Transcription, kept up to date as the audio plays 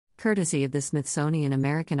Courtesy of the Smithsonian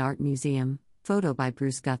American Art Museum, photo by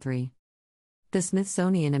Bruce Guthrie. The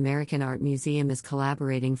Smithsonian American Art Museum is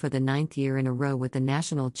collaborating for the 9th year in a row with the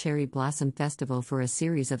National Cherry Blossom Festival for a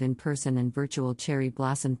series of in-person and virtual cherry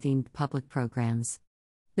blossom-themed public programs.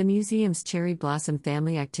 The museum's Cherry Blossom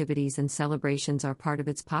family activities and celebrations are part of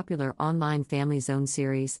its popular online Family Zone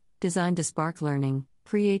series, designed to spark learning,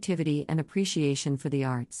 creativity, and appreciation for the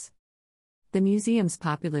arts. The museum's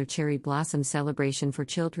popular Cherry Blossom celebration for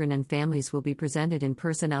children and families will be presented in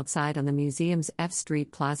person outside on the museum's F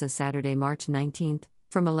Street Plaza Saturday, March 19,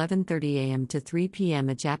 from 11:30 a.m. to 3 p.m.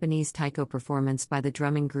 A Japanese taiko performance by the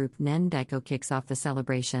drumming group Nen Daiko kicks off the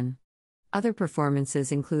celebration. Other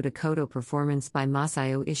performances include a koto performance by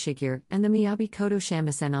Masayo Ishiguro and the Miyabi Koto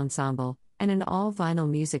Shamisen Ensemble, and an all-vinyl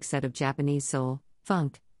music set of Japanese soul,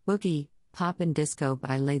 funk, boogie, pop and disco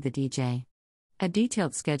by Lay the DJ. A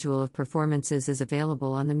detailed schedule of performances is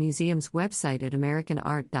available on the museum's website at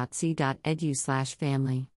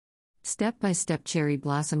americanart.c.edu/family. Step-by-step cherry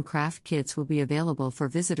blossom craft kits will be available for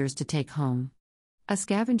visitors to take home. A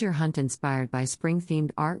scavenger hunt inspired by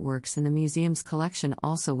spring-themed artworks in the museum's collection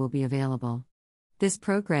also will be available. This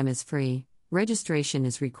program is free, registration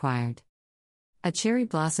is required. A cherry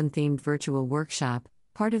blossom-themed virtual workshop,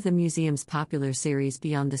 part of the museum's popular series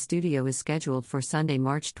Beyond the Studio, is scheduled for Sunday,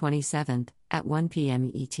 March 27, at 1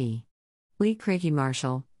 p.m. ET. Lee Craigie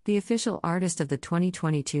Marshall, the official artist of the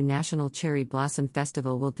 2022 National Cherry Blossom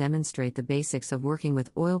Festival, will demonstrate the basics of working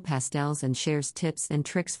with oil pastels and shares tips and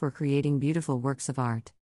tricks for creating beautiful works of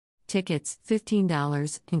art. Tickets,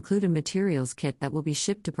 $15, include a materials kit that will be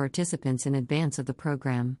shipped to participants in advance of the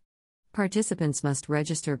program. Participants must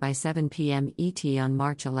register by 7 p.m. ET on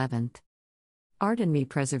March 11. Art and Me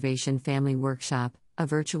Preservation Family Workshop, a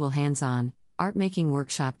virtual hands-on, art-making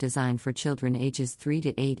workshop designed for children ages 3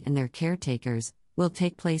 to 8 and their caretakers, will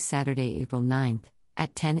take place Saturday, April 9,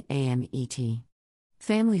 at 10 a.m. ET.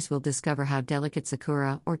 Families will discover how delicate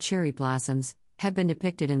sakura or cherry blossoms have been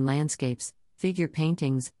depicted in landscapes, figure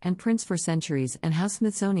paintings, and prints for centuries, and how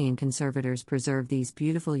Smithsonian conservators preserve these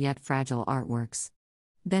beautiful yet fragile artworks.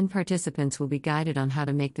 Then participants will be guided on how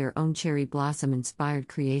to make their own cherry blossom-inspired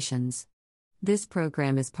creations. This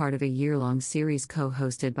program is part of a year-long series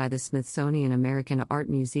co-hosted by the Smithsonian American Art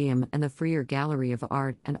Museum and the Freer Gallery of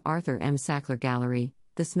Art and Arthur M. Sackler Gallery,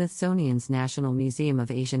 the Smithsonian's National Museum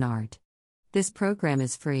of Asian Art. This program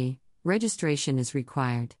is free, registration is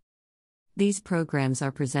required. These programs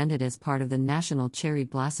are presented as part of the National Cherry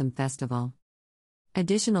Blossom Festival.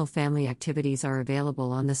 Additional family activities are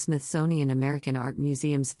available on the Smithsonian American Art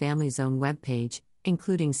Museum's Family Zone webpage,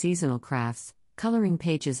 including seasonal crafts, coloring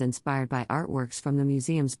pages inspired by artworks from the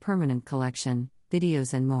museum's permanent collection,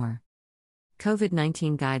 videos, and more.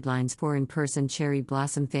 COVID-19 guidelines for in-person cherry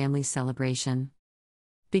blossom family celebration.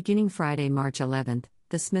 Beginning Friday, March 11,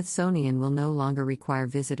 the Smithsonian will no longer require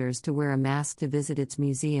visitors to wear a mask to visit its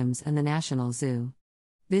museums and the National Zoo.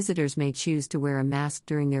 Visitors may choose to wear a mask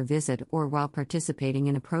during their visit or while participating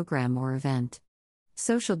in a program or event.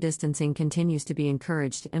 Social distancing continues to be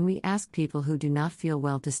encouraged, and we ask people who do not feel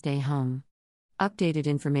well to stay home. Updated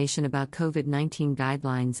information about COVID-19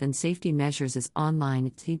 guidelines and safety measures is online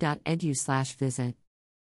at t.edu/visit.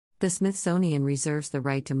 The Smithsonian reserves the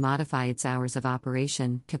right to modify its hours of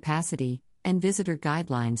operation, capacity, and visitor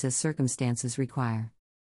guidelines as circumstances require.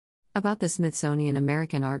 About the Smithsonian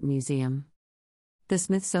American Art Museum. The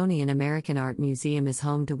Smithsonian American Art Museum is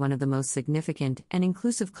home to one of the most significant and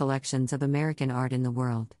inclusive collections of American art in the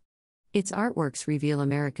world. Its artworks reveal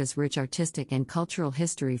America's rich artistic and cultural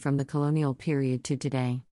history from the colonial period to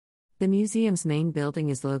today. The museum's main building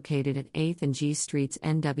is located at 8th and G Streets,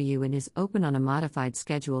 NW, and is open on a modified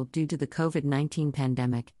schedule due to the COVID-19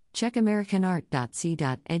 pandemic. Check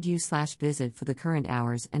americanart.c.edu/visit for the current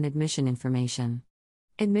hours and admission information.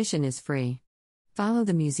 Admission is free. Follow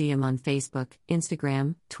the museum on Facebook,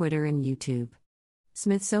 Instagram, Twitter, and YouTube.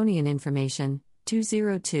 Smithsonian information,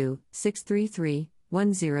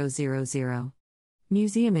 202-633-1000.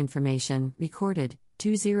 Museum information, recorded,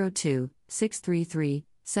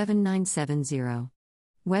 202-633-7970.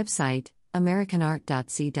 Website,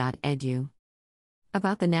 americanart.c.edu.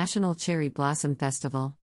 About the National Cherry Blossom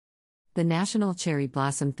Festival. The National Cherry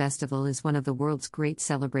Blossom Festival is one of the world's great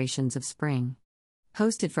celebrations of spring.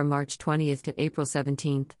 Hosted from March 20 to April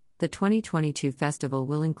 17, the 2022 festival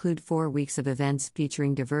will include 4 weeks of events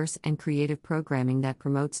featuring diverse and creative programming that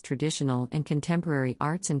promotes traditional and contemporary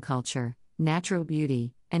arts and culture, natural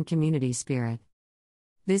beauty, and community spirit.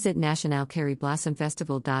 Visit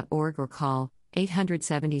nationalcherryblossom.org or call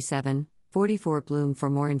 877-44-BLOOM for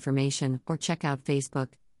more information, or check out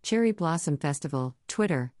Facebook, Cherry Blossom Festival,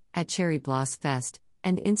 Twitter, @CherryBlossFest,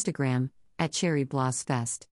 and Instagram, @CherryBlossFest.